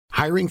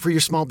Hiring for your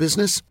small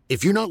business?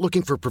 If you're not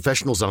looking for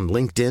professionals on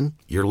LinkedIn,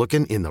 you're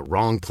looking in the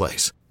wrong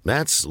place.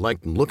 That's like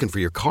looking for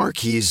your car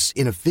keys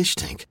in a fish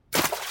tank.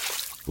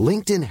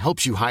 LinkedIn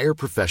helps you hire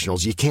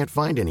professionals you can't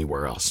find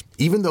anywhere else,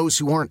 even those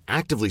who aren't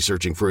actively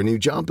searching for a new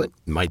job but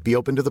might be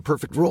open to the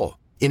perfect role.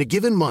 In a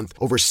given month,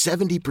 over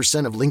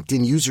 70% of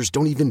LinkedIn users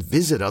don't even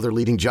visit other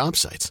leading job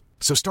sites.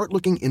 So start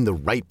looking in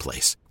the right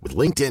place. With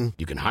LinkedIn,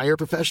 you can hire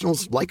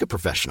professionals like a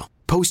professional.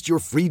 Post your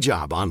free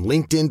job on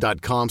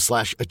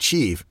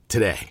linkedin.com/achieve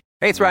today.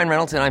 Hey, it's Ryan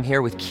Reynolds, and I'm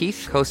here with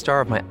Keith,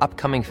 co-star of my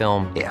upcoming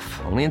film, If,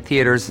 only in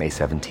theaters May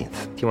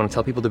 17th. Do you want to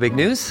tell people the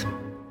big news?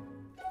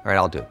 All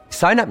right, I'll do it.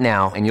 Sign up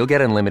now and you'll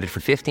get unlimited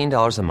for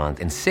 $15 a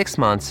month and 6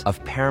 months of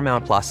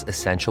Paramount Plus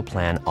Essential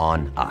Plan on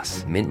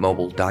us.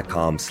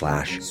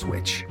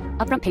 MintMobile.com/switch.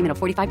 Upfront payment of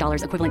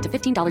 $45 equivalent to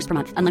 $15 per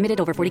month. Unlimited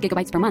over 40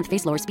 gigabytes per month.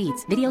 Face lower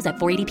speeds. Videos at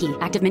 480p.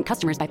 Active Mint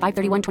customers by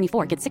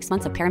 531.24 get 6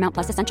 months of Paramount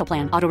Plus Essential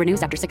Plan. Auto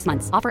renews after 6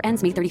 months. Offer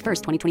ends May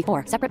 31st,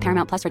 2024. Separate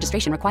Paramount Plus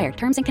registration required.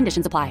 Terms and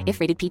conditions apply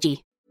if rated PG.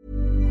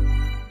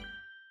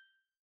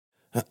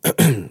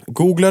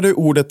 Googlar du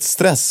ordet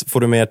stress får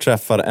du mer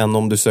träffar än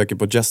om du söker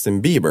på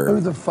Justin Bieber.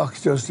 Who the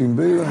fuck's Justin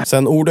Bieber?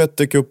 Sen ordet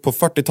dök upp på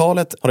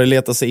 40-talet har det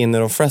letat sig in i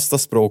de flesta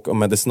språk och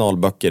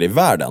medicinalböcker i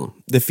världen.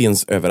 Det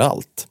finns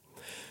överallt.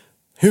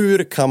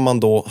 Hur kan man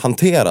då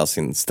hantera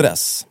sin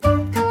stress?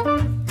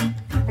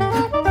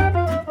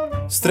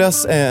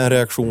 Stress är en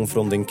reaktion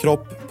från din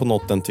kropp på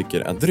något den tycker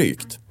är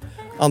drygt.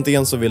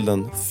 Antingen så vill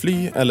den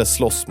fly eller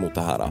slåss mot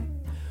det här.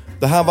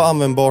 Det här var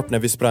användbart när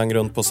vi sprang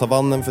runt på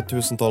savannen för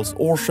tusentals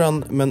år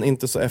sedan, men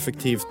inte så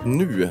effektivt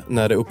nu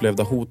när det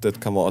upplevda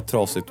hotet kan vara ett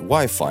trasigt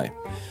wifi.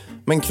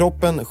 Men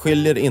kroppen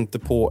skiljer inte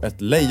på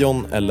ett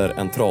lejon eller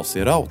en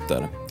trasig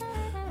router.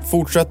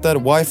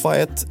 Fortsätter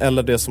wifiet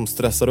eller det som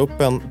stressar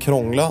upp en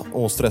krångla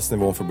och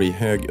stressnivån får bli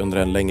hög under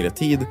en längre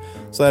tid,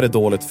 så är det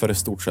dåligt för i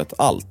stort sett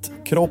allt.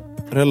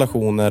 Kropp,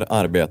 relationer,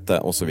 arbete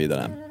och så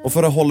vidare. Och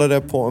för att hålla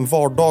det på en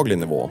vardaglig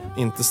nivå,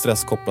 inte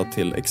stress kopplat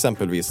till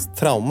exempelvis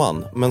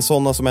trauman, men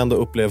sådana som ändå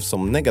upplevs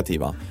som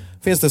negativa,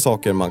 finns det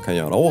saker man kan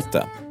göra åt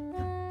det.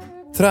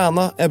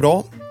 Träna är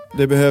bra.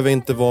 Det behöver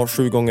inte vara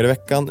 7 gånger i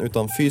veckan,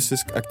 utan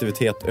fysisk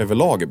aktivitet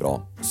överlag är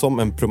bra. Som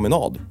en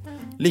promenad.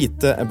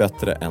 Lite är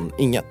bättre än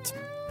inget.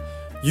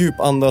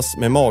 Djupandas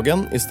med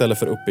magen istället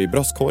för uppe i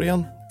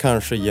bröstkorgen,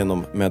 kanske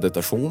genom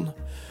meditation.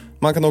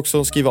 Man kan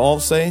också skriva av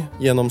sig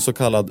genom så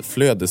kallad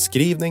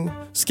flödesskrivning.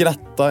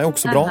 Skratta är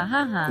också bra.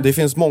 Det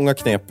finns många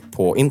knep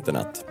på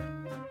internet.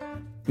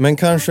 Men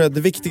kanske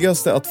det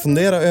viktigaste att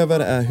fundera över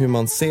är hur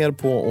man ser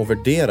på och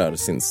värderar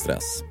sin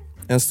stress.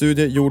 En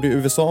studie gjord i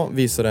USA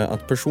visade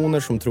att personer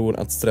som tror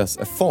att stress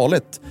är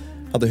farligt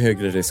hade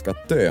högre risk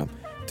att dö,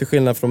 till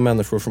skillnad från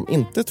människor som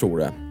inte tror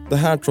det. Det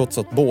här trots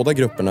att båda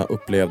grupperna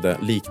upplevde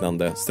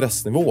liknande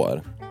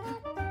stressnivåer.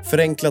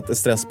 Förenklat är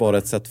stress bara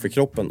ett sätt för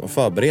kroppen att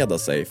förbereda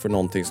sig för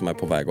någonting som är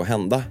på väg att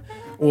hända,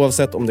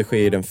 oavsett om det sker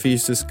i den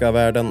fysiska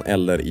världen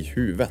eller i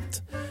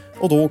huvudet.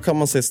 Och då kan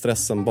man se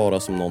stressen bara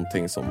som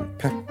någonting som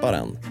peppar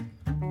en.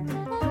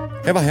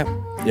 Hej vad hej,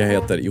 jag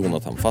heter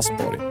Jonathan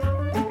Fastborg.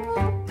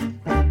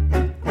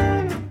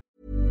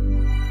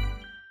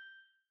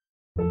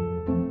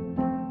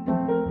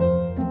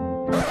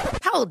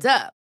 Hold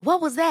up.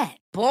 What was that?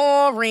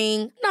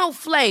 Boring. No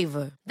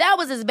flavor. That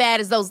was as bad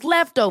as those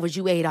leftovers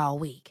you ate all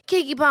week.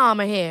 Keke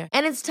Palmer here,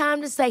 and it's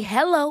time to say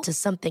hello to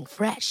something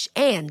fresh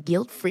and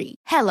guilt-free.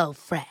 Hello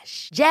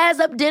Fresh. Jazz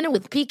up dinner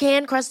with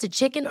pecan-crusted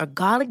chicken or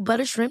garlic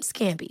butter shrimp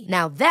scampi.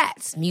 Now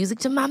that's music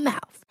to my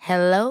mouth.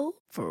 Hello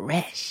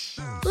Fresh.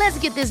 Let's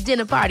get this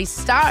dinner party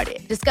started.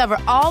 Discover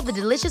all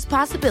the delicious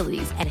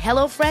possibilities at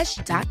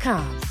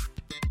hellofresh.com.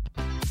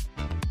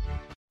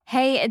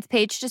 Hey, it's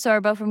Paige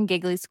DeSorbo from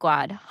Giggly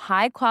Squad.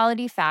 High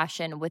quality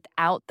fashion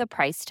without the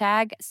price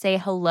tag. Say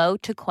hello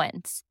to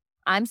Quince.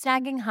 I'm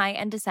snagging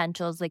high-end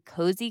essentials like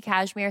cozy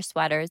cashmere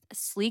sweaters,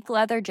 sleek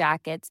leather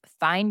jackets,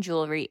 fine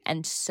jewelry,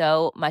 and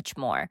so much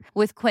more.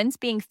 With Quince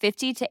being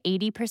 50 to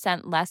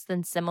 80% less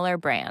than similar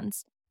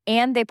brands.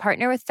 And they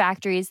partner with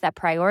factories that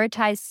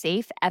prioritize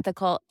safe,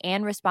 ethical,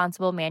 and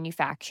responsible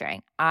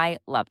manufacturing. I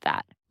love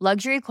that.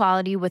 Luxury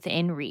quality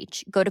within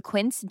reach. Go to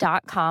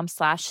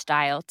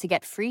quince.com/style to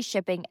get free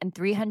shipping and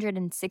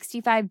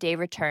 365-day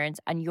returns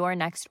on your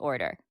next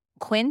order.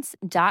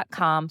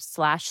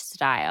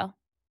 Quince.com/style.